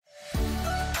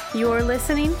You're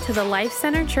listening to the Life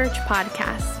Center Church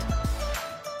podcast.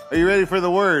 Are you ready for the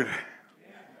word?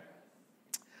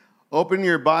 Open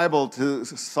your Bible to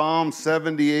Psalm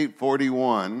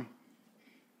 78:41.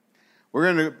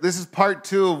 This is part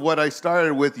 2 of what I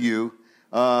started with you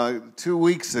 2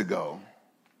 weeks ago.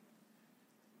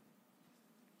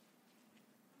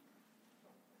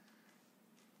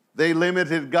 They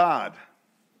limited God.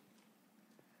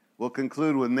 We'll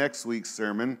conclude with next week's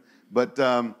sermon, but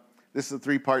this is a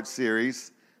 3-part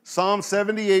series. Psalm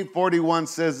 78:41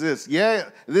 says this.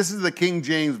 This is the King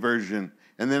James Version,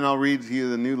 and then I'll read to you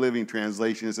the New Living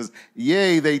Translation. It says,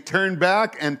 "Yea, they turned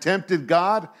back and tempted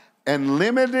God and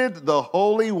limited the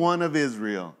Holy One of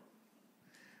Israel."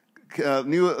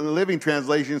 New Living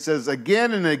Translation says,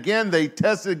 "Again and again they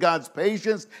tested God's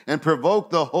patience and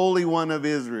provoked the Holy One of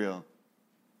Israel."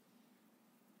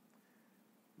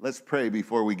 Let's pray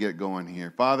before we get going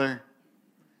here. Father,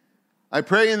 I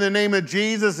pray in the name of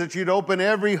Jesus that you'd open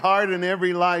every heart and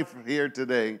every life here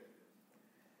today.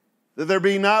 That there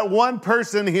be not one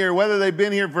person here, whether they've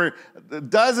been here for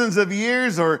dozens of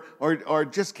years or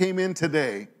just came in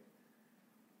today,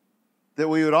 that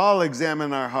we would all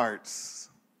examine our hearts.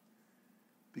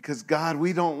 Because God,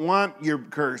 we don't want your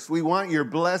curse. We want your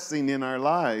blessing in our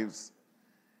lives.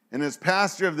 And as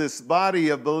pastor of this body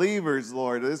of believers,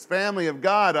 Lord, this family of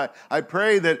God, I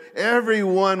pray that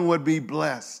everyone would be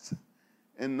blessed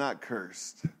and not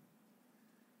cursed.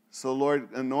 So, Lord,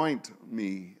 anoint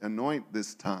me, anoint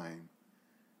this time.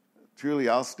 Truly,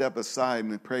 I'll step aside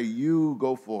and pray you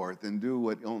go forth and do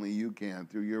what only you can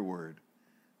through your word.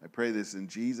 I pray this in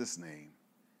Jesus' name.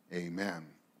 Amen.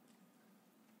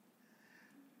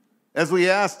 As we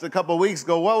asked a couple weeks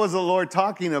ago, what was the Lord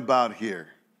talking about here?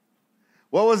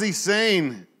 What was he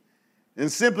saying?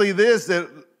 And simply this, that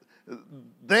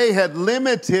they had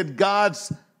limited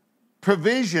God's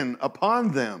provision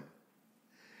upon them.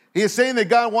 He is saying that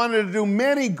God wanted to do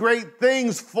many great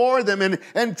things for them.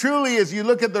 And truly, as you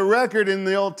look at the record in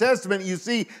the Old Testament, you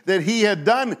see that he had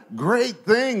done great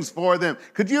things for them.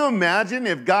 Could you imagine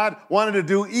if God wanted to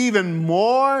do even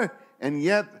more and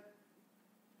yet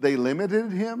they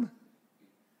limited him?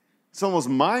 It's almost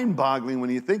mind-boggling when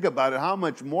you think about it, how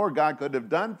much more God could have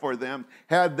done for them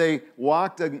had they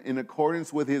walked in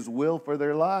accordance with his will for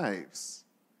their lives.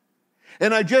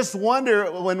 And I just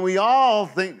wonder, when we all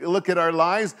look at our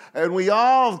lives, and we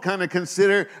all kind of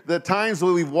consider the times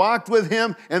when we've walked with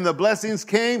him and the blessings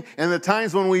came, and the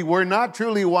times when we were not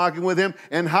truly walking with him,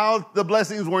 and how the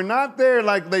blessings were not there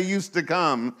like they used to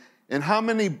come, and how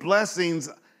many blessings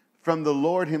from the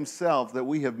Lord himself that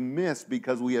we have missed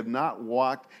because we have not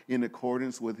walked in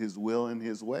accordance with his will and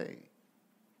his way.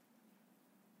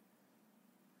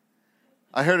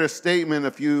 I heard a statement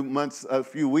a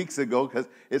few weeks ago, because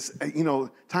it's,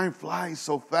 time flies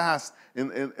so fast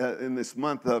in this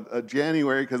month of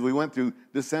January, because we went through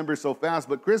December so fast,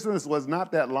 but Christmas was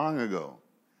not that long ago.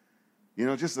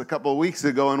 Just a couple of weeks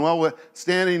ago, and while we're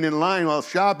standing in line while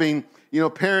shopping,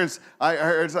 I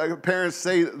heard parents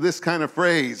say this kind of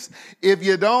phrase: if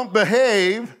you don't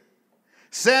behave,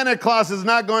 Santa Claus is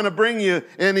not going to bring you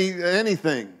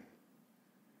anything.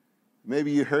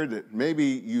 Maybe you heard it. Maybe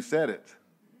you said it.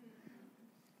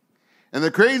 And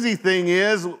the crazy thing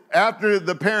is, after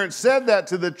the parents said that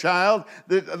to the child,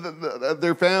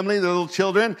 their family, their little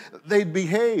children, they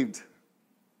behaved.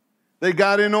 They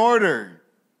got in order.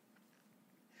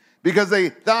 Because they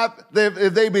thought that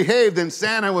if they behaved, then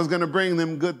Santa was going to bring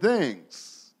them good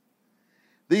things.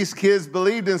 These kids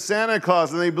believed in Santa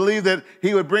Claus, and they believed that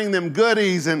he would bring them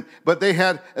goodies, but they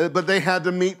had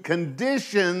to meet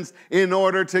conditions in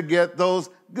order to get those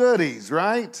goodies,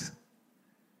 right?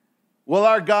 Well,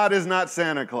 our God is not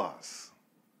Santa Claus.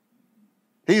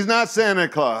 He's not Santa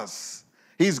Claus.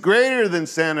 He's greater than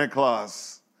Santa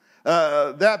Claus.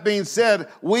 That being said,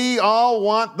 we all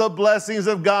want the blessings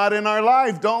of God in our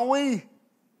life, don't we?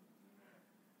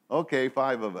 Okay,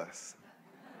 5 of us.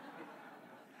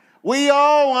 We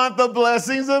all want the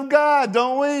blessings of God,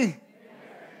 don't we?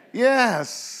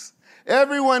 Yes.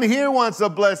 Everyone here wants the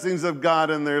blessings of God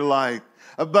in their life.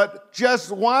 But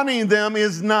just wanting them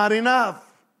is not enough.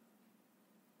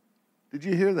 Did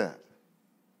you hear that?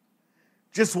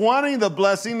 Just wanting the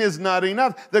blessing is not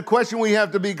enough. The question we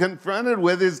have to be confronted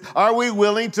with is, are we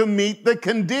willing to meet the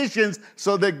conditions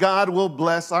so that God will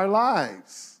bless our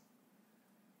lives?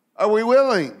 Are we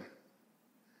willing?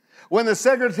 When the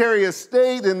Secretary of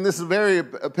State, and this is very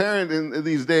apparent in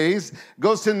these days,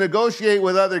 goes to negotiate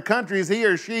with other countries, he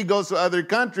or she goes to other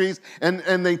countries,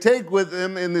 and they take with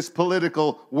them in this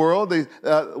political world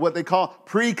what they call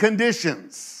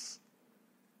preconditions.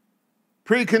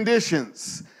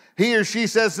 Preconditions. He or she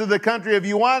says to the country, if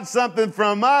you want something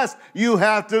from us, you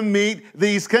have to meet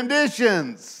these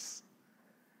conditions.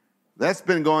 That's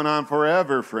been going on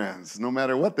forever, friends, no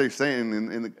matter what they're saying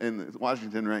in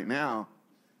Washington right now.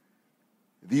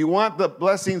 If you want the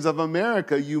blessings of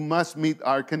America, you must meet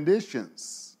our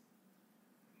conditions.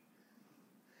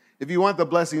 If you want the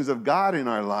blessings of God in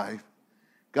our life,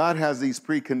 God has these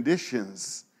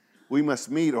preconditions we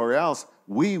must meet, or else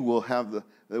we will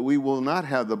not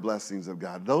have the blessings of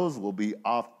God. Those will be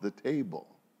off the table.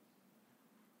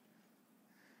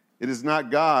 It is not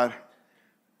God,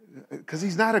 because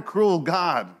he's not a cruel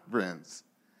God, friends.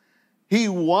 He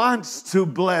wants to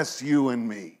bless you and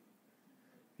me.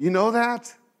 You know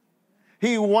that?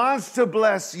 He wants to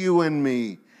bless you and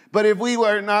me. But if we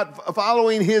are not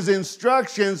following his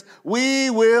instructions, we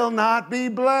will not be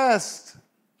blessed.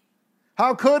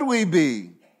 How could we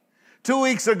be? 2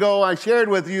 weeks ago, I shared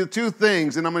with you 2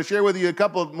 things, and I'm going to share with you a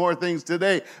couple more things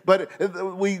today. But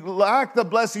we lack the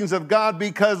blessings of God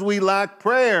because we lack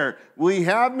prayer. We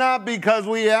have not because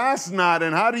we ask not.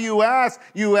 And how do you ask?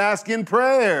 You ask in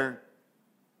prayer.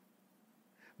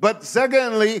 But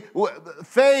secondly,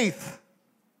 faith.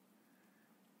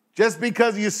 Just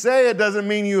because you say it doesn't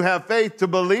mean you have faith to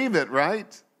believe it,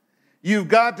 right? You've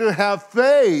got to have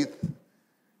faith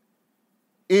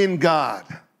in God.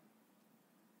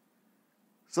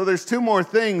 So there's 2 more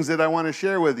things that I want to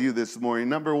share with you this morning.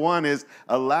 Number 1 is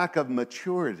a lack of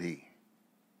maturity.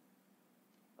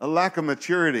 A lack of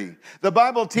maturity. The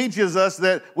Bible teaches us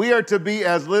that we are to be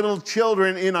as little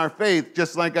children in our faith,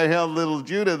 just like I held little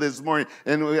Judah this morning,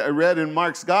 and I read in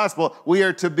Mark's gospel, we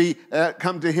are to be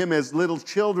come to him as little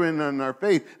children in our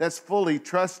faith. That's fully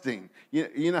trusting.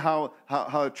 You know how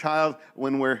a child,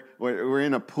 when we're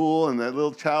in a pool and that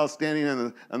little child standing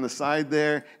on the side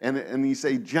there, and you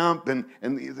say jump, and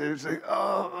they're saying,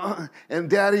 oh, and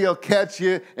daddy will catch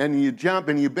you, and you jump,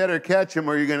 and you better catch him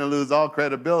or you're going to lose all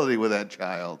credibility with that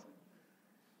child.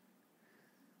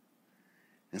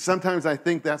 And sometimes I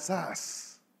think that's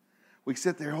us. We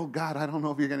sit there, oh God, I don't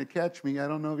know if you're going to catch me. I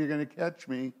don't know if you're going to catch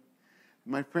me.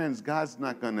 My friends, God's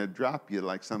not going to drop you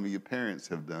like some of you parents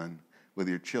have done with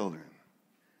your children.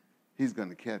 He's going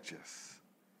to catch us.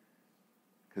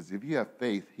 Because if you have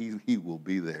faith, he will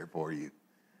be there for you.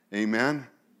 Amen?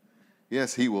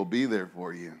 Yes, he will be there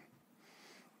for you.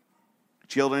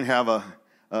 Children have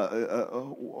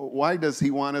why does he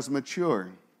want us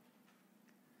mature?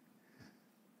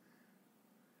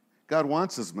 God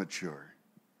wants us mature.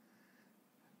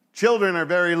 Children are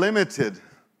very limited.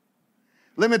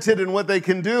 Limited in what they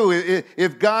can do.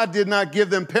 If God did not give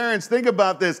them parents, think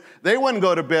about this. They wouldn't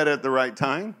go to bed at the right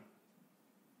time.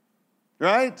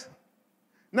 Right?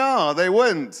 No, they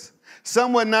wouldn't.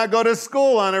 Some would not go to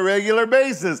school on a regular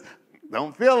basis.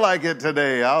 Don't feel like it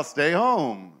today. I'll stay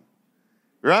home.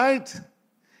 Right?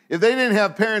 If they didn't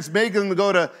have parents making them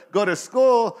go to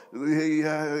school,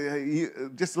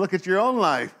 just look at your own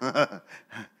life.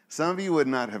 Some of you would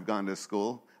not have gone to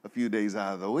school a few days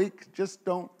out of the week. Just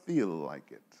don't feel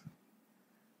like it.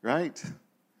 Right?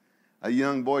 A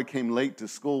young boy came late to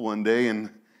school one day,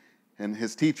 and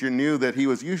his teacher knew that he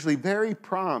was usually very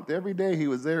prompt. Every day he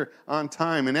was there on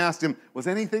time, and asked him, was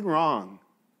anything wrong?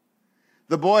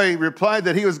 The boy replied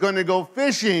that he was going to go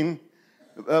fishing,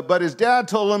 but his dad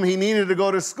told him he needed to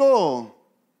go to school.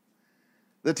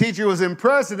 The teacher was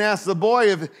impressed and asked the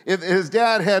boy if his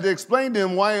dad had explained to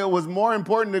him why it was more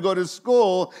important to go to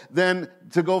school than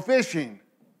to go fishing.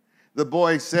 The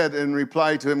boy said in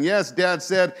reply to him, yes, Dad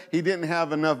said he didn't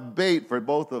have enough bait for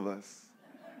both of us.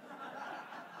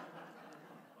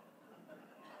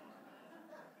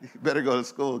 You better go to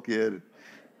school, kid.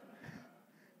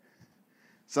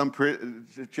 Some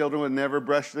children would never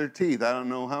brush their teeth. I don't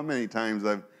know how many times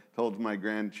I've told my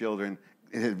grandchildren,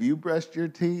 have you brushed your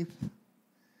teeth?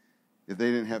 If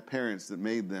they didn't have parents that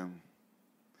made them.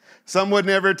 Some would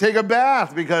never take a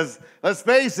bath because, let's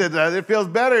face it, it feels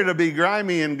better to be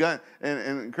grimy and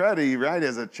cruddy, right,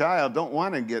 as a child. Don't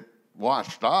want to get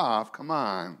washed off. Come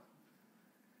on.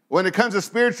 When it comes to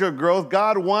spiritual growth,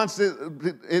 God wants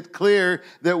it clear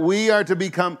that we are to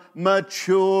become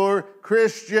mature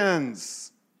Christians.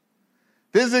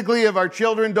 Physically, if our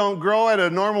children don't grow at a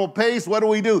normal pace, what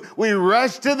do? We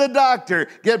rush to the doctor,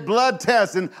 get blood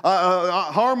tests and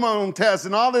hormone tests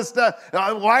and all this stuff.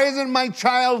 Why isn't my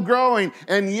child growing?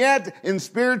 And yet, in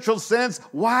spiritual sense,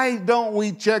 why don't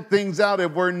we check things out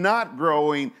if we're not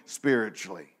growing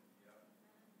spiritually?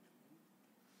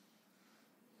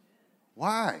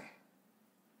 Why?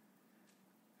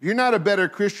 If you're not a better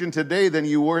Christian today than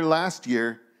you were last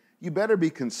year, you better be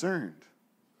concerned.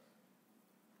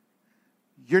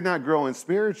 You're not growing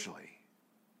spiritually.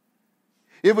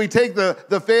 If we take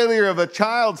the failure of a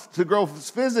child to grow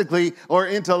physically or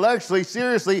intellectually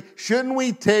seriously, shouldn't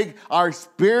we take our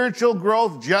spiritual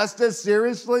growth just as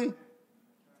seriously?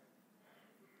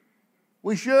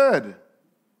 We should.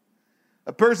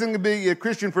 A person can be a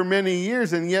Christian for many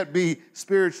years and yet be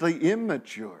spiritually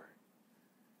immature.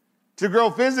 To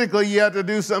grow physically, you have to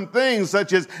do some things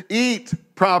such as eat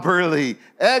properly,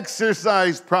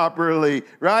 exercise properly,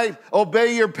 right?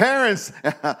 Obey your parents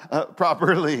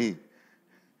properly.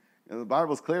 And the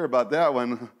Bible's clear about that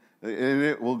one, and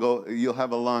it will go. You'll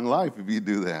have a long life if you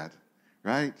do that,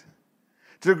 right?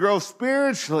 To grow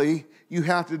spiritually, you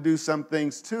have to do some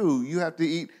things too. You have to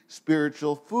eat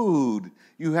spiritual food.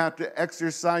 You have to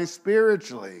exercise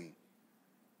spiritually.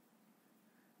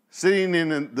 Sitting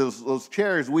in those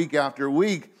chairs week after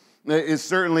week is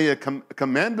certainly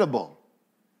commendable.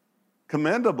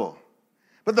 Commendable.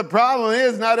 But the problem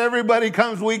is not everybody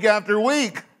comes week after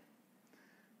week.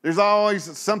 There's always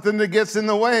something that gets in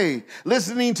the way.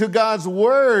 Listening to God's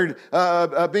word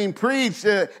being preached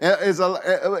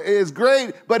is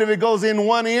great, but if it goes in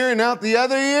one ear and out the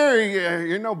other ear,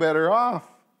 you're no better off.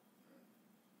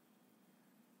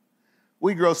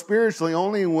 We grow spiritually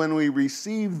only when we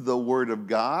receive the word of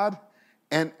God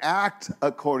and act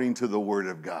according to the word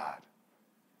of God.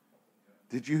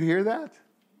 Did you hear that?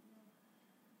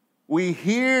 We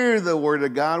hear the word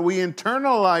of God, we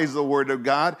internalize the word of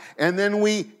God, and then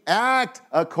we act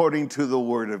according to the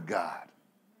word of God.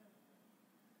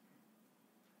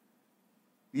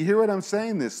 You hear what I'm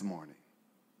saying this morning?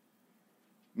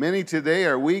 Many today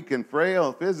are weak and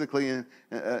frail physically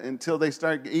until they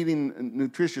start eating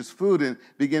nutritious food and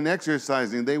begin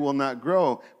exercising. They will not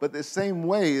grow. But the same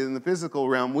way in the physical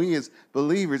realm, we as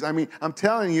believers, I'm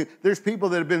telling you, there's people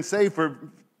that have been saved for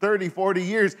 30, 40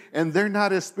 years, and they're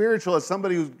not as spiritual as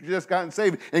somebody who's just gotten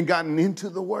saved and gotten into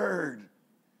the Word.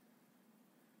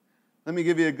 Let me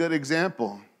give you a good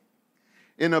example.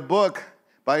 In a book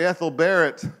by Ethel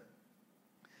Barrett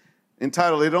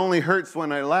entitled, "It Only Hurts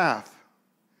When I Laugh,"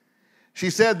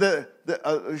 she said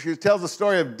she tells the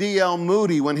story of D.L.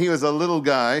 Moody when he was a little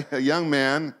guy, a young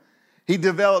man. He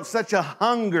developed such a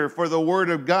hunger for the Word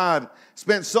of God,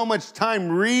 spent so much time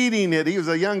reading it. He was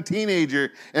a young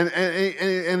teenager,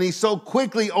 and he so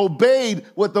quickly obeyed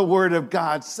what the Word of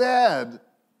God said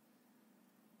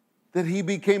that he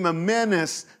became a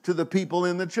menace to the people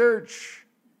in the church.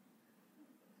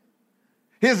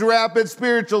 His rapid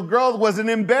spiritual growth was an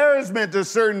embarrassment to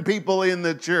certain people in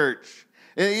the church.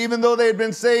 And even though they had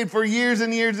been saved for years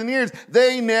and years and years,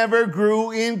 they never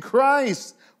grew in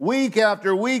Christ. Week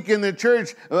after week in the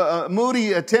church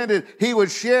Moody attended, he would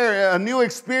share a new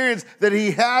experience that he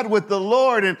had with the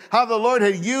Lord and how the Lord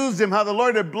had used him, how the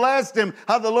Lord had blessed him,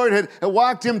 how the Lord had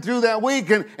walked him through that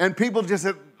week. And people just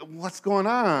said, what's going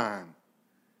on?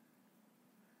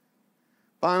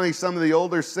 Finally, some of the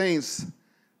older saints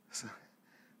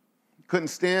couldn't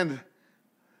stand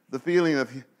the feeling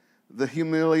of the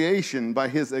humiliation by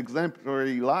his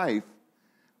exemplary life.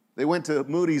 They went to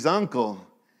Moody's uncle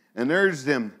and urged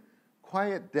him,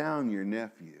 quiet down your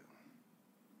nephew.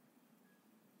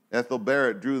 Ethel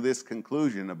Barrett drew this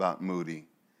conclusion about Moody.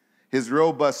 His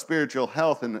robust spiritual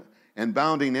health and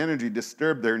bounding energy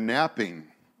disturbed their napping.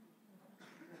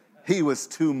 He was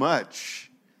too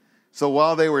much. So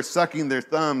while they were sucking their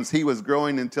thumbs, he was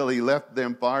growing until he left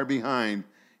them far behind.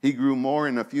 He grew more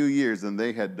in a few years than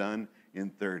they had done in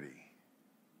 30.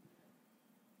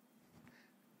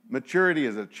 Maturity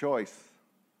is a choice.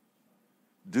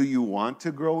 Do you want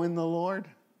to grow in the Lord?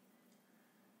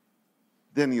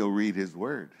 Then you'll read His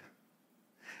Word.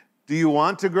 Do you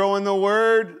want to grow in the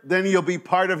Word? Then you'll be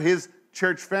part of His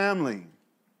church family.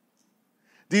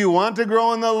 Do you want to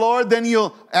grow in the Lord? Then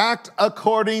you'll act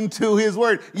according to His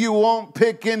Word. You won't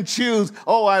pick and choose.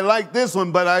 Oh, I like this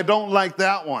one, but I don't like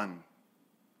that one.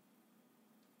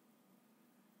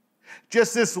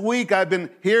 Just this week, I've been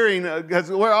hearing, because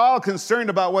we're all concerned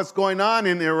about what's going on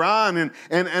in Iran,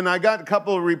 and I got a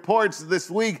couple of reports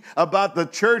this week about the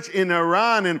church in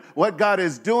Iran and what God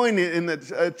is doing in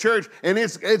the church, and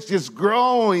it's just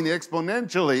growing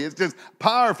exponentially. It's just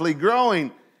powerfully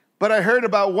growing. But I heard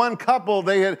about one couple,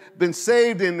 they had been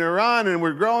saved in Iran and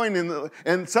were growing,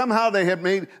 and somehow they had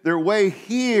made their way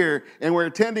here and were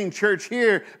attending church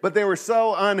here, but they were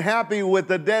so unhappy with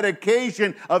the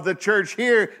dedication of the church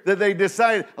here that they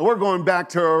decided, we're going back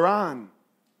to Iran.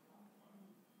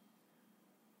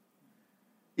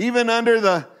 Even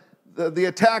under the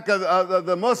attack of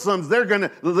the Muslims, they're going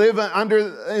to live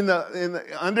in the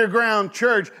underground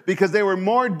church because they were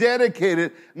more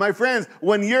dedicated. My friends,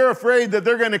 when you're afraid that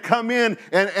they're going to come in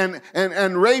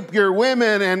and rape your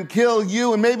women and kill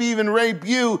you and maybe even rape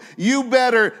you, you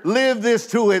better live this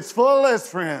to its fullest,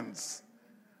 friends.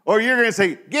 Or you're going to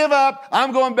say, give up,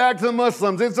 I'm going back to the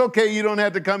Muslims. It's okay, you don't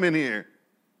have to come in here.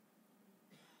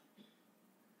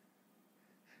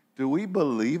 Do we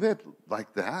believe it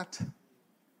like that?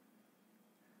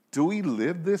 Do we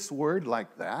live this word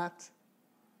like that?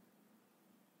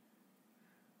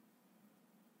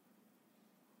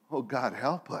 Oh, God,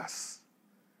 help us.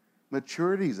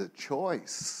 Maturity is a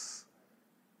choice.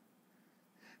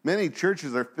 Many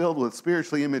churches are filled with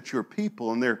spiritually immature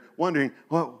people, and they're wondering,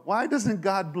 well, why doesn't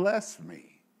God bless me?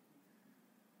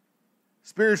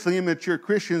 Spiritually immature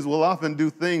Christians will often do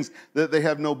things that they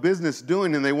have no business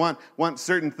doing, and they want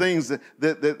certain things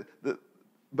that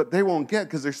but they won't get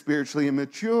because they're spiritually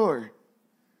immature.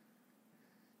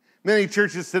 Many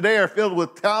churches today are filled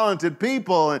with talented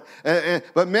people,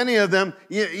 but many of them,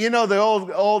 you know the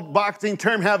old boxing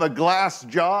term, have a glass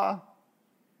jaw?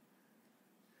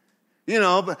 You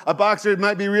know, a boxer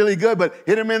might be really good, but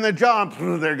hit him in the jaw,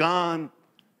 they're gone.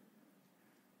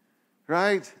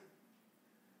 Right?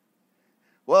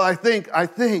 Well, I think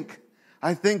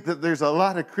that there's a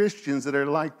lot of Christians that are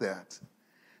like that.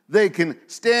 They can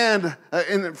stand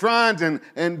in front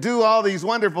and do all these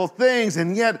wonderful things,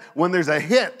 and yet when there's a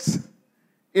hit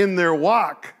in their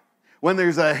walk, when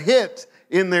there's a hit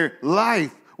in their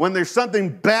life, when there's something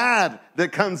bad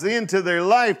that comes into their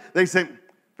life, they say,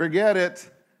 forget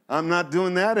it, I'm not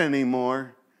doing that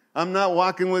anymore. I'm not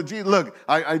walking with Jesus. Look,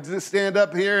 I just stand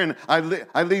up here and I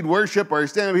lead worship, or I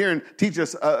stand up here and teach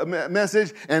us a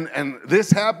message, and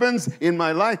this happens in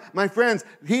my life. My friends,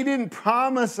 he didn't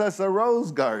promise us a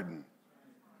rose garden.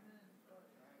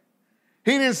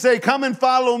 He didn't say, come and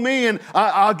follow me and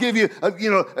I'll give you,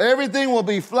 everything will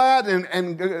be flat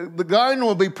and the garden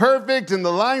will be perfect and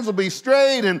the lines will be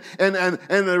straight and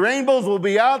the rainbows will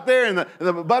be out there and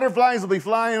the butterflies will be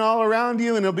flying all around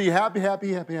you and it'll be happy,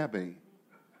 happy, happy, happy.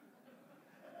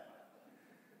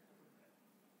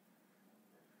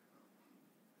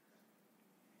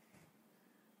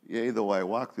 Yea, though I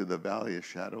walk through the valley of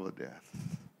shadow of death,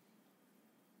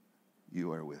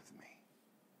 you are with me.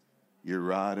 Your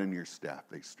rod and your staff,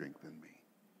 they strengthen me.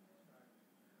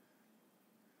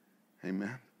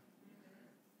 Amen.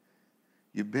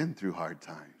 You've been through hard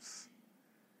times.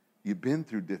 You've been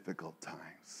through difficult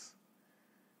times.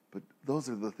 But those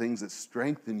are the things that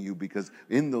strengthen you, because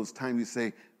in those times you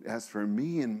say, as for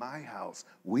me and my house,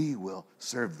 we will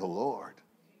serve the Lord.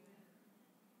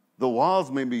 The walls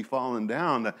may be falling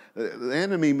down. The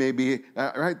enemy may be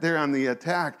right there on the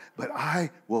attack. But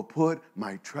I will put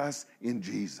my trust in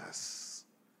Jesus.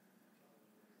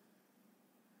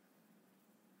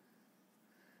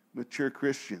 Mature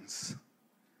Christians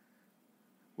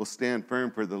will stand firm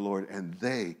for the Lord, and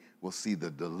they will see the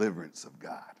deliverance of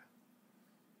God.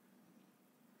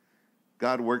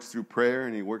 God works through prayer,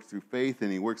 and he works through faith,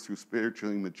 and he works through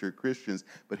spiritually mature Christians.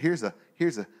 But here's a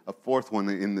fourth one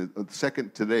in the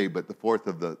second today, but the fourth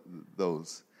of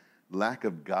those. Lack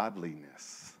of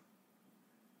godliness.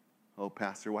 Oh,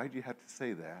 Pastor, why did you have to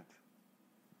say that?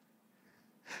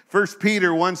 1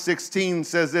 Peter 1:16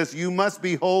 says this, you must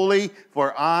be holy,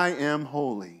 for I am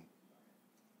holy.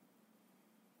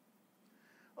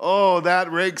 Oh,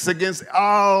 that rakes against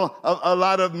a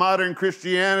lot of modern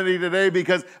Christianity today,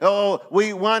 because,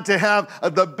 we want to have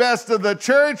the best of the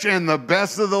church and the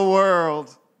best of the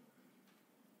world.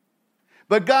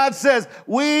 But God says,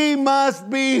 we must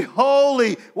be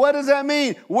holy. What does that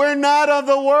mean? We're not of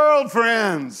the world,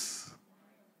 friends.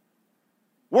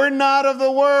 We're not of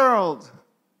the world.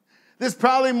 This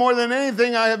probably more than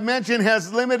anything I have mentioned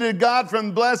has limited God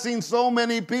from blessing so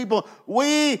many people.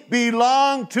 We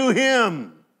belong to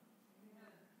him.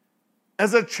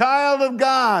 As a child of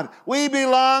God, we've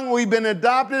been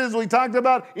adopted, as we talked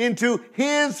about, into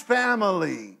his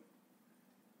family.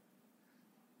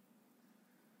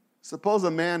 Suppose a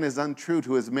man is untrue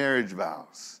to his marriage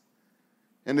vows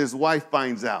and his wife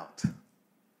finds out.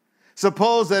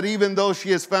 Suppose that even though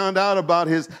she has found out about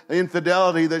his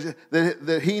infidelity,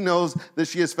 that he knows that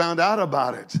she has found out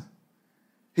about it.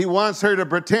 He wants her to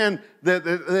pretend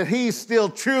that he's still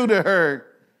true to her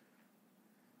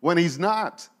when he's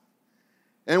not.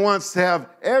 And wants to have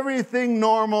everything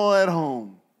normal at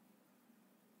home.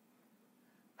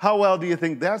 How well do you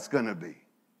think that's going to be?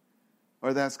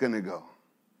 Or that's going to go?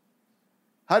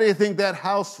 How do you think that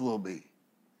house will be?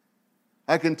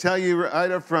 I can tell you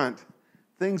right up front,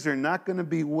 things are not going to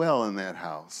be well in that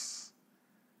house.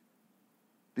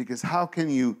 Because how can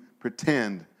you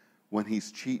pretend when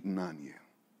he's cheating on you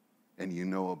and you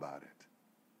know about it.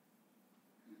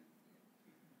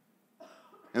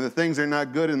 And the things are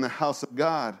not good in the house of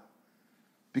God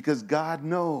because God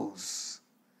knows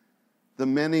the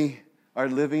many are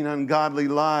living ungodly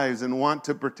lives and want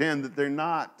to pretend that they're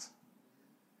not.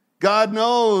 God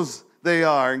knows they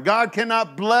are. And God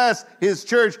cannot bless his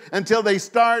church until they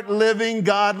start living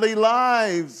godly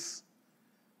lives.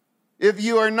 If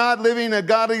you are not living a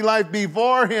godly life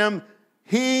before him,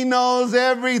 he knows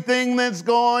everything that's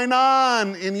going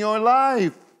on in your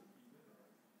life.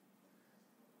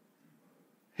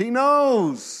 He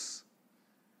knows.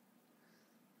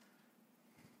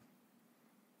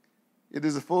 It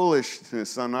is a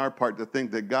foolishness on our part to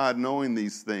think that God, knowing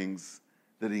these things,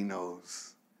 that he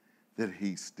knows, that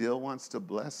he still wants to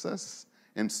bless us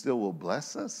and still will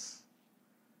bless us.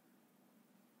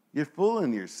 You're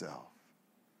fooling yourself.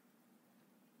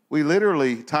 We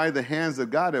literally tie the hands of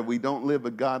God if we don't live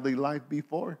a godly life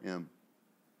before him.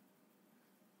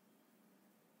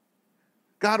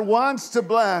 God wants to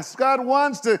bless. God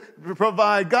wants to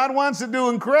provide. God wants to do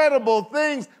incredible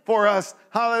things for us.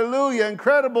 Hallelujah.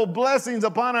 Incredible blessings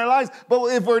upon our lives. But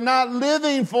if we're not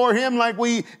living for him like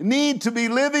we need to be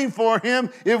living for him,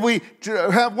 if we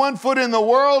have one foot in the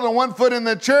world and one foot in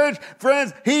the church,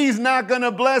 friends, he's not going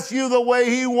to bless you the way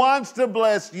he wants to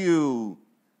bless you.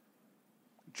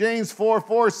 James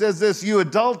 4:4 says this, you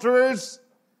adulterers,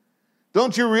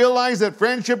 don't you realize that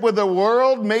friendship with the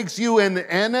world makes you an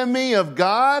enemy of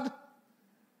God?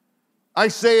 I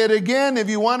say it again, if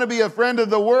you want to be a friend of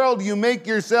the world, you make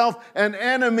yourself an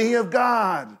enemy of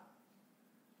God.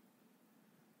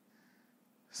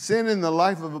 Sin in the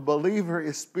life of a believer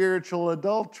is spiritual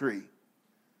adultery.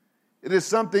 It is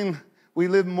something we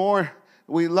love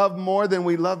more than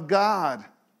we love God.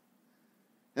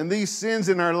 And these sins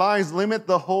in our lives limit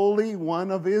the Holy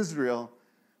One of Israel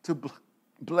to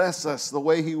bless us the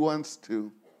way he wants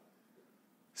to.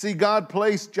 See, God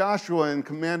placed Joshua in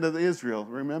command of Israel,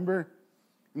 remember,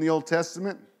 in the Old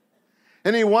Testament?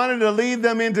 And he wanted to lead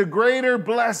them into greater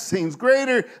blessings,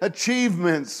 greater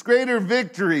achievements, greater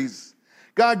victories.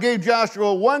 God gave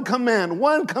Joshua one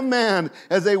command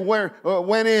as they went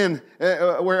in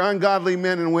where ungodly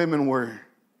men and women were.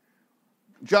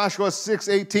 Joshua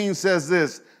 6:18 says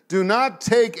this, do not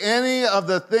take any of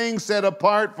the things set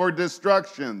apart for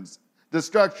destruction,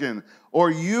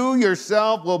 or you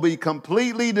yourself will be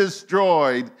completely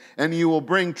destroyed, and you will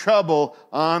bring trouble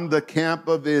on the camp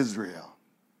of Israel.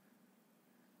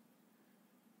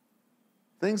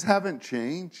 Things haven't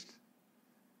changed.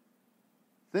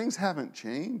 Things haven't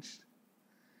changed.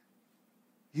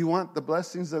 You want the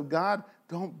blessings of God?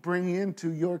 Don't bring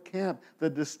into your camp the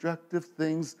destructive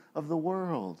things of the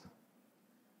world.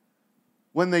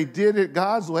 When they did it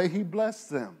God's way, he blessed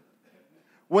them.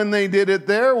 When they did it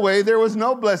their way, there was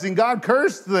no blessing. God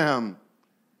cursed them.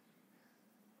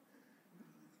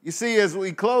 You see, as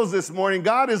we close this morning,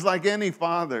 God is like any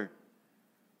father.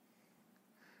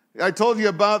 I told you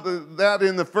about that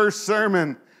in the first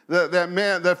sermon.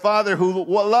 That father who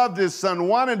loved his son,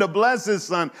 wanted to bless his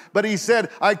son, but he said,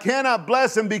 I cannot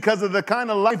bless him because of the kind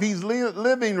of life he's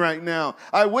living right now.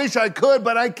 I wish I could,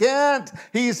 but I can't.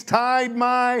 He's tied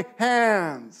my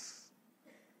hands.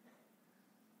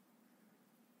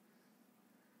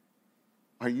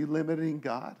 Are you limiting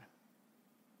God?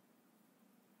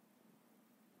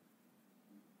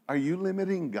 Are you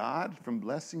limiting God from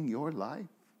blessing your life?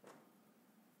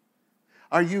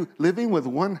 Are you living with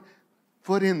one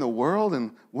foot in the world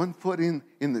and one foot in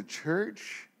the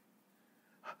church?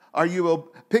 Are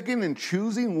you picking and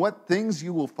choosing what things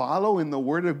you will follow in the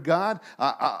Word of God?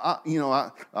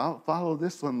 I'll follow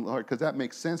this one, Lord, because that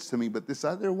makes sense to me. But this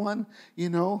other one,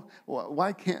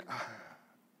 why can't...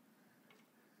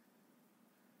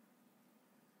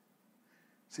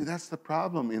 See, that's the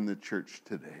problem in the church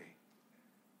today.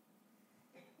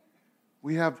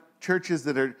 We have churches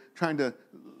that are trying to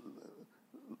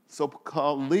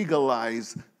so-called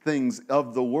legalize things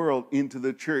of the world into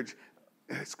the church.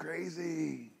 It's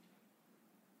crazy.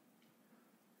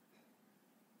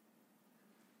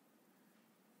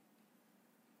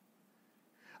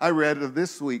 I read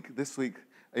this week,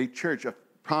 a church, a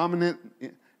prominent,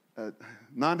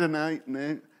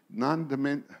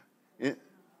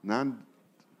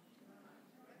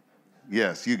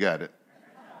 yes, you got it.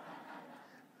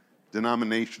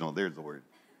 Denominational, there's the word.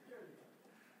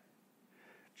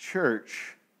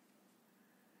 Church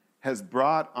has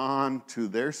brought on to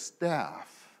their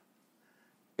staff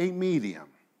a medium.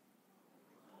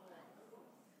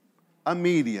 A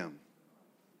medium.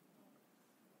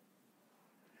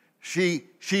 She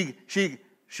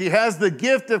has the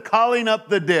gift of calling up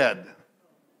the dead.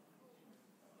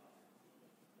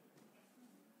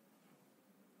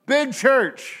 big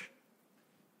church.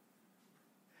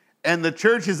 And the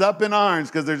church is up in arms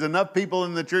because there's enough people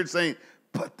in the church saying,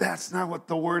 but that's not what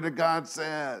the Word of God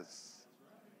says.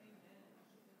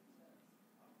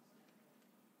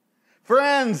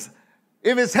 Friends,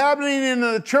 if it's happening in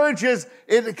the churches,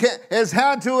 it has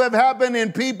had to have happened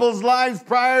in people's lives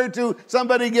prior to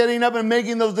somebody getting up and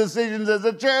making those decisions as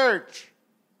a church.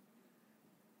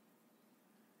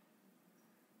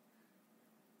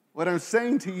 What I'm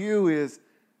saying to you is,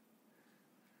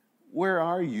 where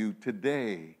are you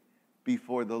today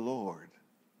before the Lord?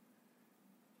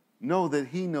 Know that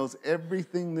He knows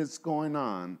everything that's going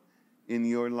on in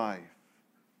your life.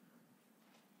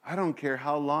 I don't care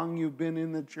how long you've been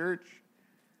in the church.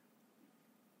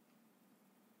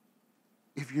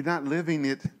 If you're not living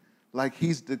it like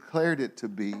He's declared it to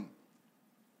be,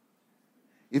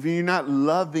 if you're not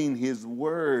loving His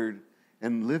Word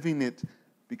and living it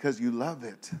because you love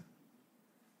it,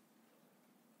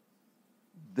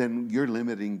 then you're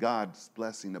limiting God's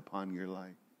blessing upon your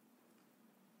life.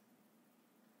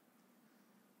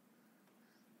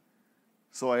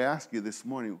 So I ask you this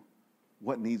morning,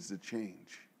 what needs to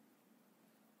change?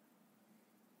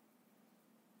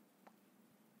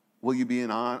 Will you be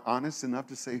honest enough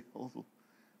to say, oh,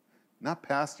 not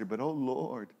pastor, but oh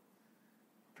Lord,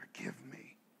 forgive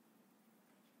me.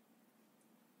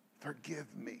 Forgive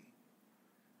me.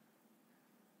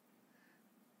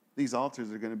 These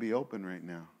altars are going to be open right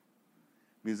now.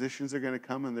 Musicians are going to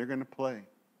come and they're going to play.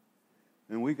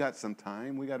 And we got some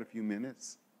time. We got a few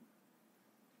minutes.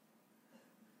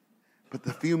 But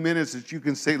the few minutes that you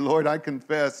can say, Lord, I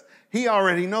confess, He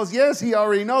already knows. Yes, He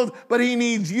already knows. But He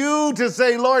needs you to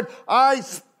say, Lord, I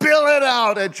spill it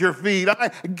out at your feet.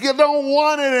 I don't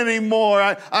want it anymore.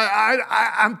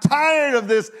 I'm tired of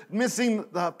this missing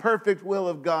the perfect will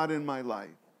of God in my life.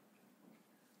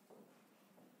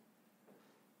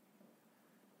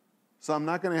 So I'm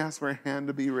not going to ask for a hand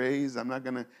to be raised. I'm not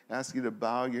going to ask you to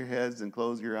bow your heads and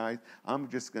close your eyes. I'm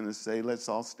just going to say, let's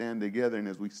all stand together. And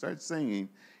as we start singing,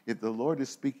 if the Lord is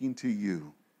speaking to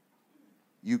you,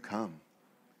 you come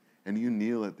and you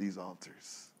kneel at these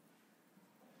altars.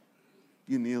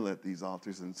 You kneel at these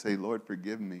altars and say, Lord,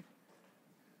 forgive me.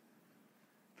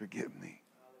 Forgive me.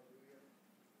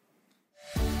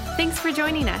 Thanks for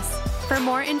joining us. For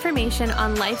more information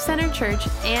on Life Center Church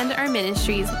and our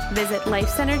ministries, visit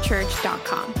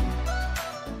lifecenterchurch.com.